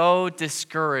so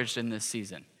discouraged in this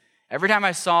season. Every time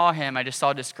I saw him, I just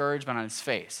saw discouragement on his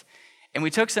face. And we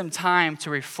took some time to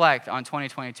reflect on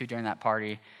 2022 during that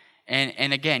party.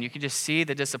 And again, you could just see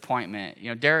the disappointment. You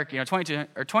know, Derek,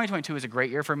 2022 was a great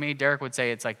year for me. Derek would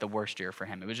say it's like the worst year for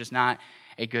him. It was just not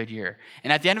a good year.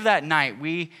 And at the end of that night,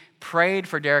 we prayed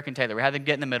for Derek and Taylor. We had them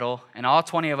get in the middle, and all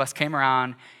 20 of us came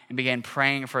around and began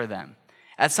praying for them.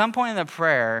 At some point in the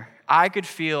prayer, I could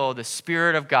feel the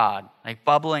Spirit of God like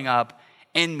bubbling up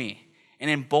in me and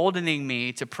emboldening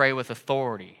me to pray with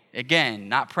authority. Again,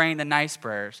 not praying the nice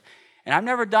prayers. And I've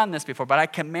never done this before, but I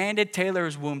commanded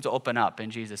Taylor's womb to open up in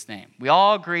Jesus' name. We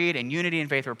all agreed in unity and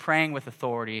faith, we're praying with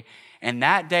authority. And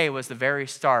that day was the very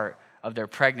start of their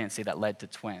pregnancy that led to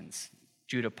twins,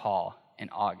 Judah Paul in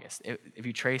August. If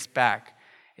you trace back,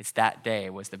 it's that day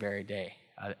was the very day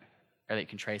that you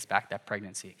can trace back that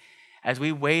pregnancy. As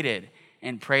we waited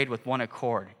and prayed with one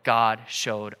accord, God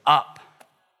showed up.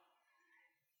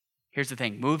 Here's the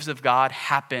thing, moves of God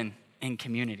happen in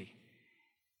community.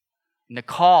 And the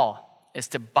call is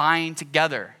to bind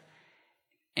together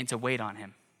and to wait on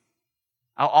him.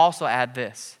 I'll also add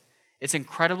this. It's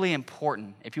incredibly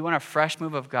important. If you want a fresh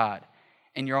move of God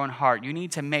in your own heart, you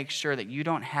need to make sure that you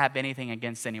don't have anything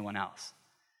against anyone else.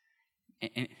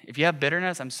 And if you have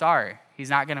bitterness, I'm sorry, he's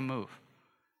not going to move.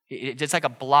 It's like a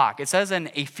block. It says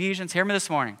in Ephesians, hear me this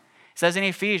morning. It says in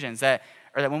Ephesians that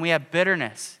when we have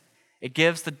bitterness, it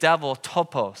gives the devil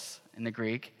topos in the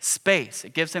Greek, space.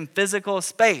 It gives him physical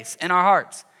space in our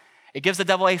hearts. It gives the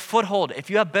devil a foothold. If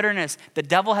you have bitterness, the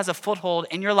devil has a foothold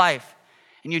in your life,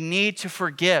 and you need to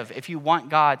forgive if you want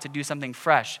God to do something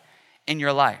fresh in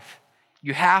your life.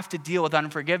 You have to deal with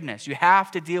unforgiveness. You have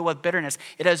to deal with bitterness.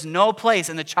 It has no place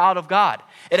in the child of God.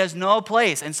 It has no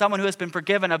place in someone who has been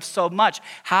forgiven of so much.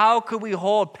 How could we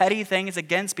hold petty things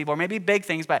against people, or maybe big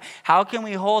things, but how can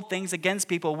we hold things against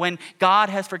people when God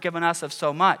has forgiven us of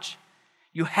so much?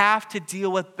 You have to deal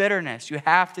with bitterness. You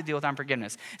have to deal with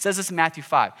unforgiveness. It says this in Matthew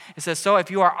 5. It says, so if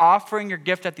you are offering your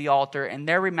gift at the altar and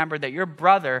there remember that your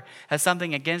brother has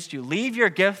something against you, leave your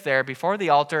gift there before the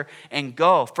altar and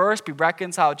go. First be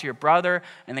reconciled to your brother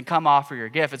and then come offer your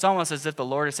gift. It's almost as if the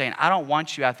Lord is saying, I don't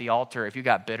want you at the altar if you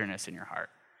got bitterness in your heart.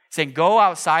 He's saying, go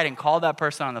outside and call that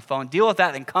person on the phone, deal with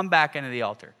that, then come back into the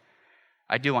altar.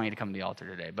 I do want you to come to the altar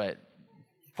today, but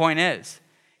point is,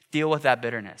 deal with that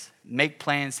bitterness. Make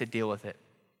plans to deal with it.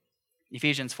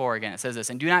 Ephesians 4 again, it says this,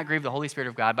 and do not grieve the Holy Spirit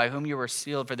of God, by whom you were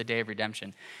sealed for the day of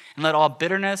redemption. And let all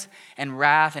bitterness and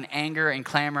wrath and anger and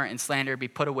clamor and slander be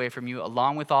put away from you,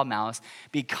 along with all malice.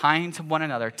 Be kind to one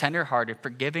another, tenderhearted,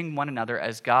 forgiving one another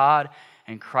as God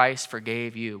and Christ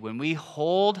forgave you. When we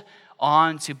hold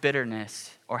on to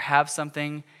bitterness or have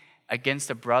something against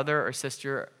a brother or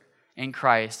sister in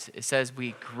Christ, it says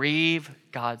we grieve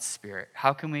God's Spirit.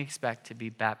 How can we expect to be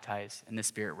baptized in the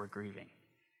Spirit we're grieving?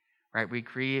 Right? We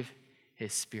grieve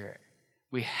His Spirit.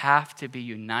 We have to be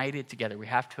united together. We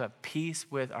have to have peace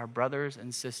with our brothers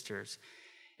and sisters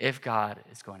if God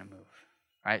is going to move.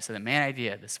 Right? So the main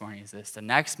idea this morning is this. The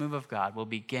next move of God will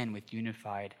begin with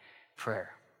unified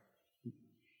prayer.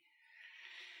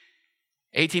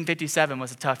 1857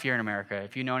 was a tough year in America.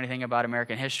 If you know anything about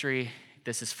American history,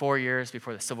 this is 4 years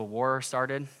before the Civil War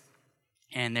started,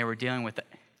 and they were dealing with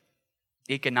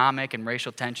economic and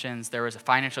racial tensions. There was a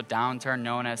financial downturn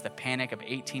known as the Panic of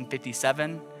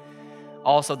 1857.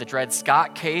 Also, the Dred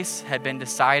Scott case had been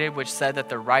decided, which said that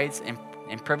the rights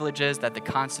and privileges that the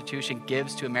Constitution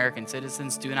gives to American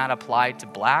citizens do not apply to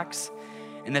blacks.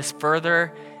 And this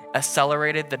further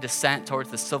accelerated the descent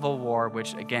towards the Civil War,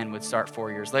 which again would start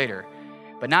 4 years later.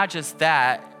 But not just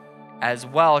that, as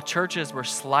well, churches were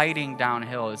sliding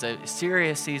downhill. It was a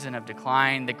serious season of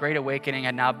decline. The Great Awakening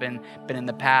had now been in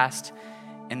the past,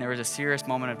 and there was a serious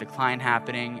moment of decline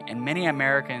happening, and many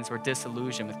Americans were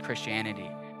disillusioned with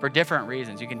Christianity for different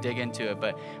reasons. You can dig into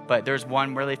it, but there's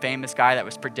one really famous guy that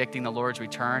was predicting the Lord's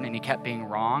return, and he kept being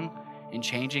wrong and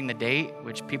changing the date,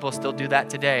 which people still do that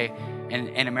today,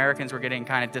 and Americans were getting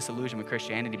kind of disillusioned with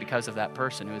Christianity because of that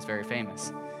person who was very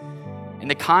famous. In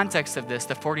the context of this,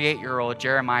 the 48-year-old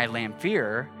Jeremiah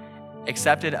Lamphere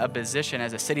accepted a position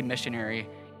as a city missionary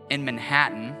in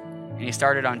Manhattan, and he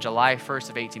started on July 1st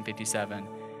of 1857.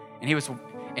 And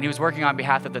he was working on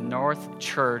behalf of the North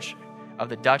Church of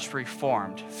the Dutch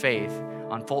Reformed Faith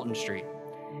on Fulton Street.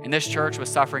 And this church was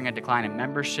suffering a decline in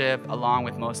membership, along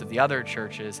with most of the other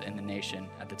churches in the nation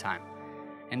at the time.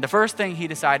 And the first thing he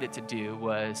decided to do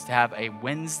was to have a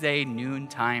Wednesday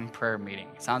noontime prayer meeting.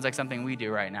 Sounds like something we do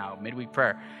right now, midweek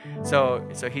prayer. So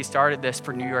he started this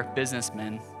for New York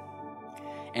businessmen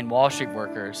and Wall Street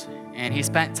workers. And he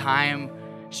spent time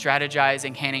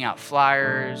strategizing, handing out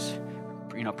flyers,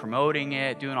 promoting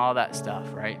it, doing all that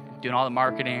stuff, right? Doing all the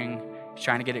marketing,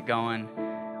 trying to get it going.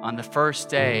 On the first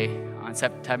day, on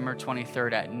September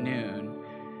 23rd at noon,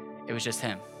 it was just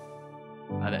him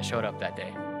that showed up that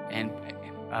day.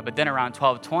 But then around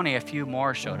 12:20, a few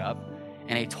more showed up,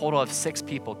 and a total of 6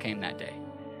 people came that day.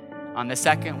 On the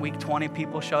second week, 20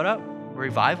 people showed up.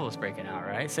 Revival is breaking out,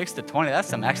 right? 6 to 20, that's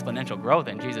some exponential growth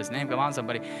in Jesus' name. Come on,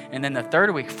 somebody. And then the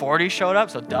third week, 40 showed up,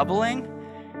 so doubling.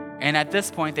 And at this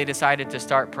point, they decided to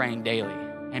start praying daily.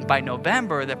 And by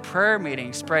November, the prayer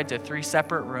meeting spread to 3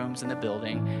 separate rooms in the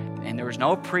building, and there was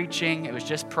no preaching, it was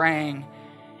just praying.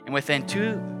 And within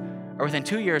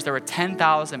 2 years, there were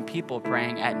 10,000 people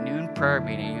praying at noon prayer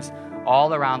meetings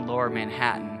all around Lower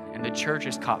Manhattan, and the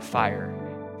churches caught fire.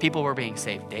 People were being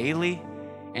saved daily,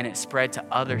 and it spread to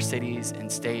other cities and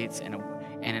states, and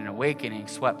an awakening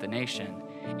swept the nation.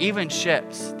 Even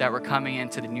ships that were coming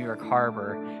into the New York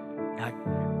harbor,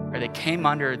 they came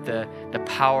under the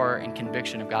power and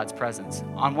conviction of God's presence.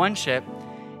 On one ship,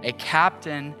 a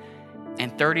captain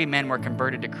and 30 men were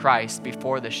converted to Christ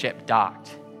before the ship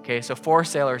docked. Okay, so 4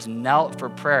 sailors knelt for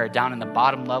prayer down in the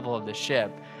bottom level of the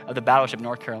ship, of the battleship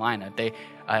North Carolina.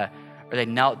 They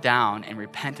knelt down and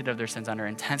repented of their sins under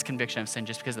intense conviction of sin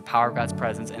just because of the power of God's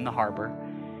presence in the harbor.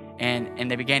 And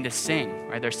they began to sing,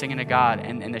 right? They're singing to God,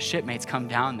 and the shipmates come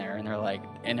down there, and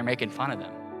they're making fun of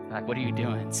them. They're like, what are you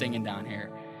doing singing down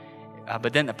here?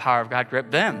 But then the power of God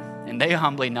gripped them, and they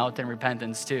humbly knelt in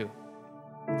repentance too.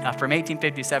 From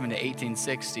 1857 to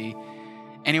 1860,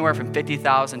 anywhere from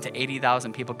 50,000 to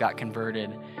 80,000 people got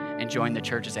converted and joined the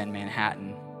churches in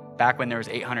Manhattan, back when there was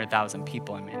 800,000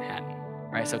 people in Manhattan,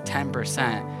 right? So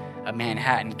 10% of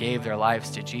Manhattan gave their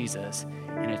lives to Jesus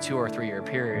in a 2 or 3 year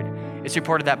period. It's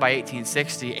reported that by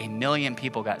 1860, 1 million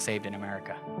people got saved in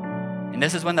America. And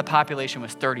this is when the population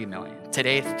was 30 million.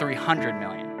 Today, it's 300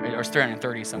 million, right? Or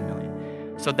 330 some million.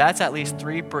 So that's at least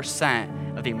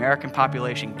 3% of the American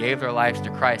population gave their lives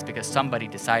to Christ because somebody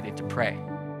decided to pray.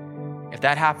 If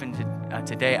that happened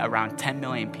today, around 10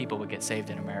 million people would get saved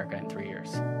in America in 3 years.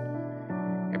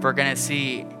 If we're going to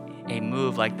see a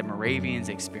move like the Moravians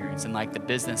experienced and like the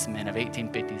businessmen of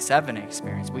 1857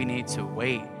 experienced, we need to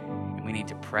wait and we need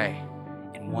to pray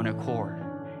in one accord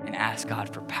and ask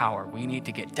God for power. We need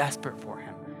to get desperate for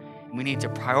Him. We need to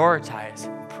prioritize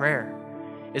prayer.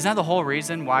 Isn't that the whole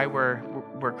reason why we're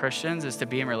Christians, is to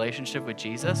be in relationship with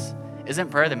Jesus? Isn't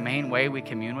prayer the main way we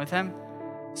commune with Him?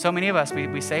 So many of us,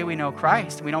 we say we know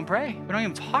Christ, we don't pray. We don't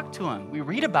even talk to Him. We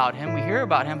read about Him, we hear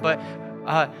about Him, but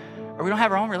or we don't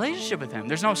have our own relationship with Him.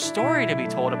 There's no story to be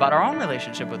told about our own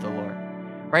relationship with the Lord,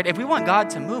 right? If we want God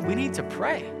to move, we need to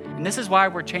pray. And this is why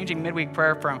we're changing midweek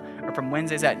prayer from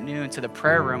Wednesdays at noon to the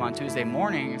prayer room on Tuesday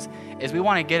mornings, is we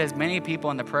want to get as many people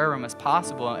in the prayer room as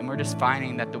possible, and we're just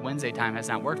finding that the Wednesday time has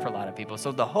not worked for a lot of people.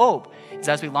 So the hope is,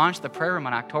 as we launch the prayer room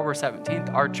on October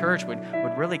 17th, our church would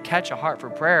really catch a heart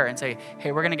for prayer and say,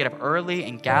 hey, we're going to get up early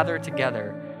and gather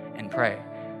together and pray.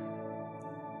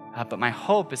 But my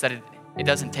hope is that it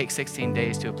doesn't take 16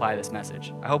 days to apply this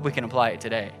message. I hope we can apply it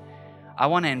today. I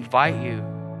want to invite you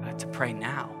to pray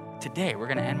now. Today, we're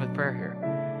going to end with prayer here.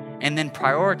 And then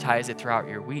prioritize it throughout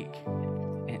your week.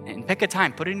 And pick a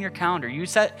time. Put it in your calendar. You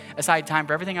set aside time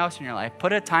for everything else in your life.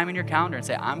 Put a time in your calendar and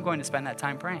say, I'm going to spend that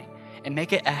time praying. And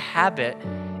make it a habit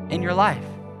in your life.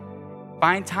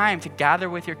 Find time to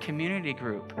gather with your community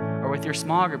group or with your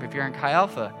small group if you're in Chi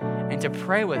Alpha, and to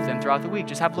pray with them throughout the week.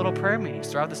 Just have little prayer meetings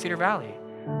throughout the Cedar Valley.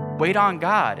 Wait on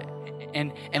God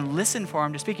and listen for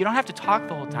him to speak. You don't have to talk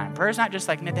the whole time. Prayer is not just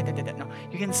like, no.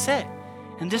 You can sit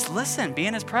and just listen, be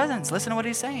in his presence, listen to what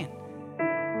he's saying.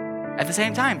 At the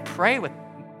same time, pray with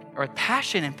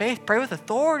passion and faith, pray with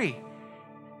authority.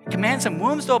 Command some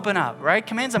wombs to open up, right?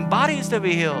 Command some bodies to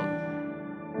be healed.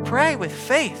 Pray with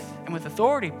faith and with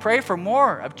authority. Pray for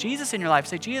more of Jesus in your life.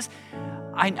 Say, Jesus,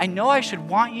 I know I should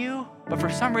want you, but for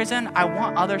some reason, I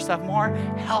want other stuff more.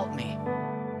 Help me.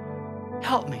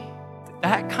 Help me.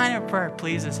 That kind of prayer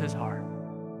pleases his heart.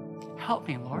 Help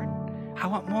me, Lord. I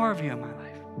want more of you in my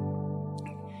life.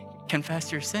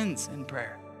 Confess your sins in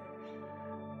prayer.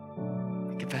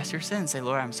 Confess your sins. Say,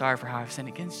 Lord, I'm sorry for how I've sinned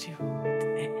against you.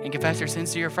 And confess your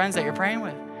sins to your friends that you're praying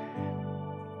with.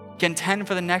 Contend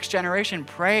for the next generation.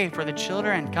 Pray for the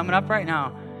children coming up right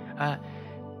now.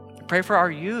 Pray for our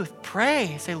youth.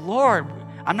 Pray. Say, Lord,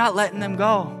 I'm not letting them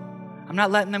go. I'm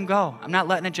not letting them go. I'm not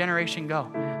letting a generation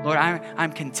go. Lord,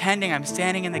 I'm contending. I'm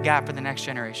standing in the gap for the next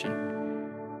generation.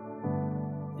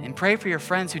 And pray for your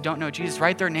friends who don't know Jesus.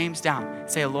 Write their names down.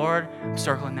 Say, Lord, I'm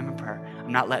circling them in prayer.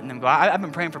 I'm not letting them go. I've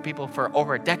been praying for people for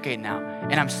over a decade now.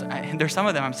 And there's some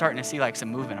of them I'm starting to see like some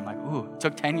movement. I'm like, ooh, it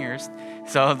took 10 years.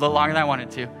 So a little longer than I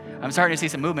wanted to. I'm starting to see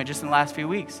some movement just in the last few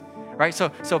weeks. Right? So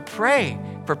pray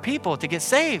for people to get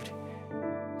saved.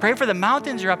 Pray for the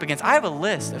mountains you're up against. I have a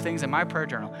list of things in my prayer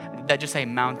journal that just say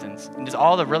mountains and just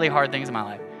all the really hard things in my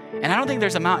life. And I don't think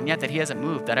there's a mountain yet that he hasn't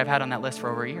moved that I've had on that list for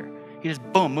over a year. He just,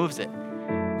 boom, moves it.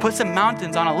 Put some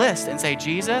mountains on a list and say,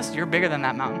 Jesus, you're bigger than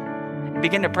that mountain. And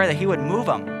begin to pray that he would move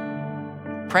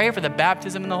them. Pray for the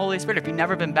baptism in the Holy Spirit. If you've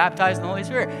never been baptized in the Holy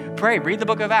Spirit, pray. Read the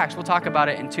book of Acts. We'll talk about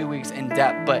it in 2 weeks in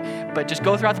depth. But just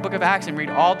go throughout the book of Acts and read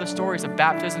all the stories of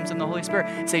baptisms in the Holy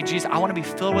Spirit. Say, Jesus, I want to be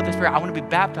filled with the Spirit. I want to be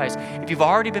baptized. If you've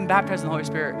already been baptized in the Holy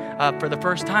Spirit for the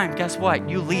first time, guess what?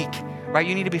 You leak, right?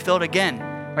 You need to be filled again,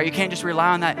 right? You can't just rely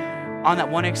on that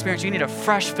one experience. You need a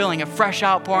fresh filling, a fresh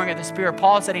outpouring of the Spirit.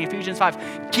 Paul said in Ephesians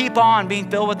 5, keep on being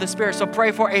filled with the Spirit. So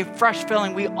pray for a fresh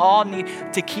filling. We all need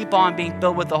to keep on being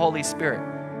filled with the Holy Spirit.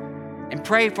 And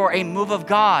pray for a move of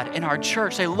God in our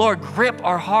church. Say, Lord, grip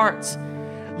our hearts.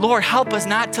 Lord, help us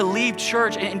not to leave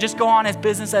church and just go on as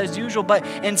business as usual, but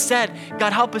instead,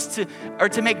 God, help us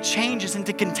to make changes and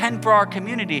to contend for our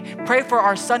community. Pray for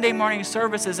our Sunday morning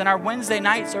services and our Wednesday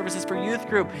night services for youth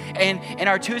group and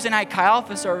our Tuesday night Chi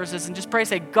Alpha services. And just pray,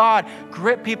 say, God,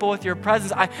 grip people with your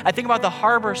presence. I think about the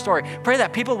Harbor story. Pray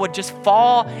that people would just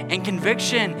fall in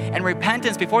conviction and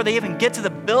repentance before they even get to the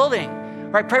building.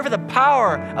 Right? Pray for the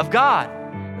power of God.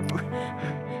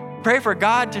 Pray for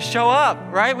God to show up,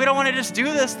 right? We don't want to just do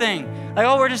this thing. Like,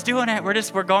 oh, we're just doing it. We're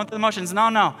going through the motions.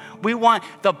 No. We want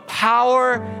the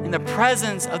power and the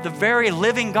presence of the very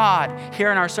living God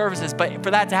here in our services. But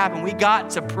for that to happen, we got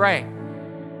to pray.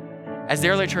 As the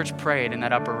early church prayed in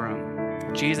that upper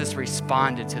room, Jesus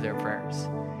responded to their prayers.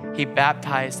 He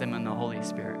baptized them in the Holy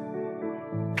Spirit.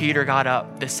 Peter got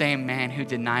up, the same man who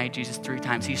denied Jesus 3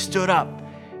 times. He stood up.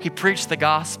 He preached the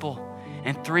gospel,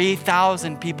 and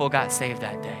 3,000 people got saved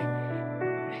that day.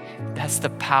 That's the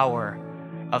power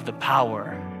of the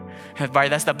power.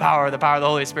 Right? That's the power of the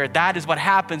Holy Spirit. That is what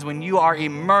happens when you are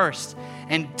immersed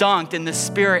and dunked in the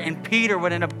Spirit. And Peter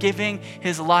would end up giving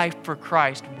his life for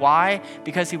Christ. Why?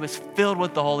 Because he was filled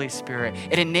with the Holy Spirit.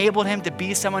 It enabled him to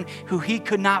be someone who he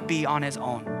could not be on his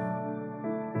own.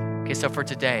 Okay, so for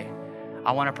today,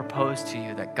 I want to propose to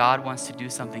you that God wants to do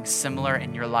something similar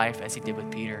in your life as he did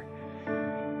with Peter.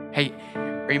 Hey,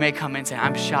 or you may come in saying,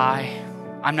 I'm shy.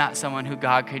 I'm not someone who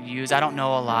God could use. I don't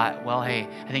know a lot. Well, hey,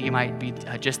 I think you might be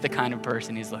just the kind of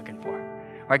person he's looking for.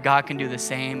 Right? God can do the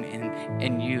same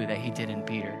in you that he did in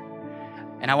Peter.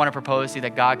 And I want to propose to you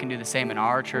that God can do the same in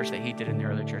our church that he did in the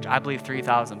early church. I believe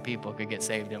 3,000 people could get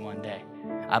saved in one day.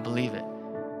 I believe it.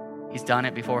 He's done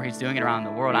it before. He's doing it around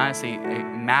the world. Honestly, a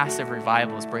massive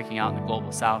revival is breaking out in the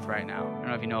global south right now. I don't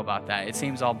know if you know about that. It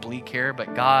seems all bleak here,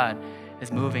 but God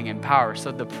is moving in power.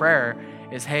 So the prayer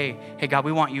is, hey, God,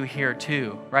 we want you here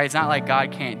too, right? It's not like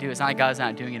God can't do it. It's not like God's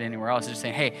not doing it anywhere else. It's just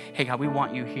saying, hey, God, we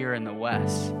want you here in the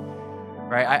West,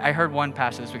 right? I heard one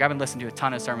pastor this week. I've been listening to a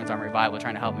ton of sermons on revival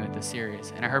trying to help me with this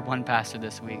series. And I heard one pastor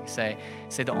this week say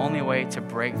the only way to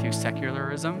break through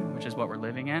secularism, which is what we're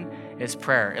living in, is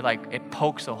prayer. It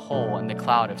pokes a hole in the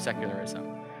cloud of secularism.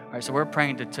 All right, so we're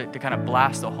praying to kind of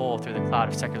blast a hole through the cloud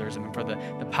of secularism and for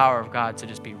the power of God to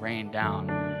just be rained down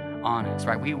on us,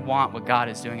 right? We want what God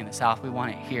is doing in the South. We want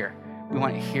it here. We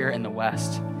want it here in the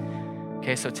West.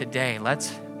 Okay, so today,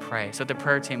 let's pray. So the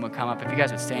prayer team would come up. If you guys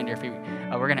would stand here,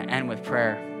 we're going to end with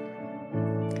prayer.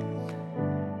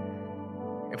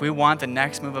 If we want the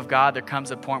next move of God, there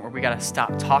comes a point where we got to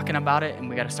stop talking about it and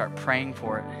we got to start praying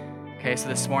for it. Okay, so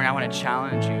this morning I want to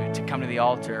challenge you to come to the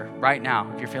altar right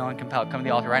now. If you're feeling compelled, come to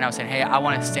the altar right now saying, hey, I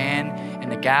want to stand in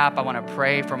the gap. I want to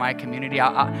pray for my community.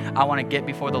 I want to get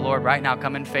before the Lord right now.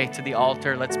 Come in faith to the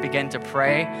altar. Let's begin to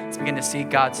pray. Let's begin to seek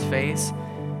God's face.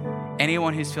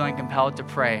 Anyone who's feeling compelled to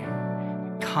pray,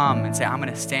 come and say, I'm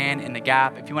going to stand in the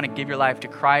gap. If you want to give your life to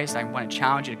Christ, I want to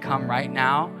challenge you to come right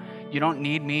now. You don't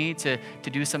need me to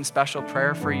do some special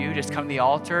prayer for you. Just come to the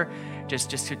altar. Just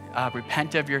to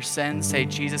repent of your sins. Say,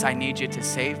 Jesus, I need you to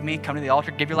save me. Come to the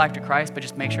altar, give your life to Christ, but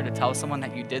just make sure to tell someone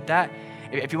that you did that.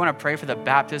 If you want to pray for the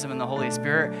baptism in the Holy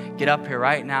Spirit, get up here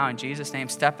right now in Jesus' name.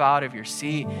 Step out of your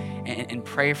seat and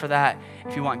pray for that.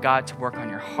 If you want God to work on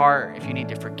your heart, if you need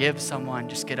to forgive someone,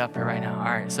 just get up here right now. All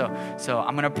right, so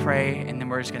I'm going to pray, and then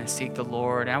we're just going to seek the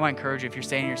Lord. And I want to encourage you, if you're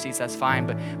staying in your seats, that's fine,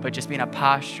 but just be in a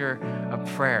posture of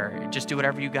prayer. Just do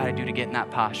whatever you got to do to get in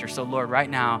that posture. So Lord, right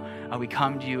now, we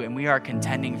come to you, and we are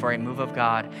contending for a move of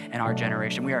God in our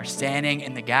generation. We are standing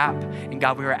in the gap, and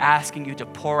God, we are asking you to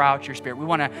pour out your Spirit. We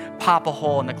want to pop a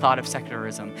hole in the cloud of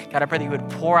secularism. God, I pray that you would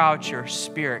pour out your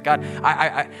Spirit. God,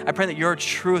 I pray that your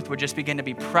truth would just begin to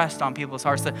be pressed on people's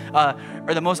hearts,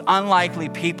 or the most unlikely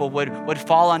people would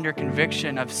fall under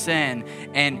conviction of sin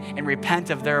and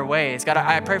repent of their ways. God,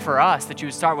 I pray for us that you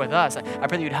would start with us. I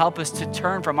pray that you'd help us to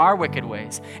turn from our wicked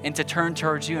ways and to turn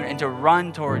towards you and to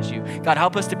run towards you. God,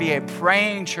 help us to be a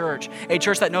praying church, a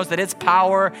church that knows that its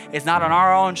power is not on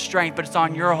our own strength, but it's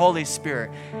on your Holy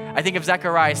Spirit. I think of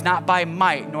Zechariah, it's not by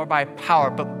might nor by power,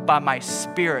 but by my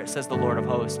Spirit, says the Lord of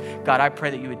hosts. God, I pray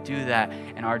that you would do that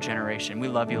in our generation. We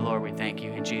love you, Lord. We thank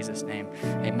you in Jesus' name.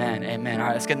 Amen. Amen. All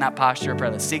right, let's get in that posture of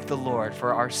prayer. Let's seek the Lord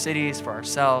for our cities, for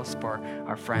ourselves, for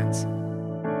our friends.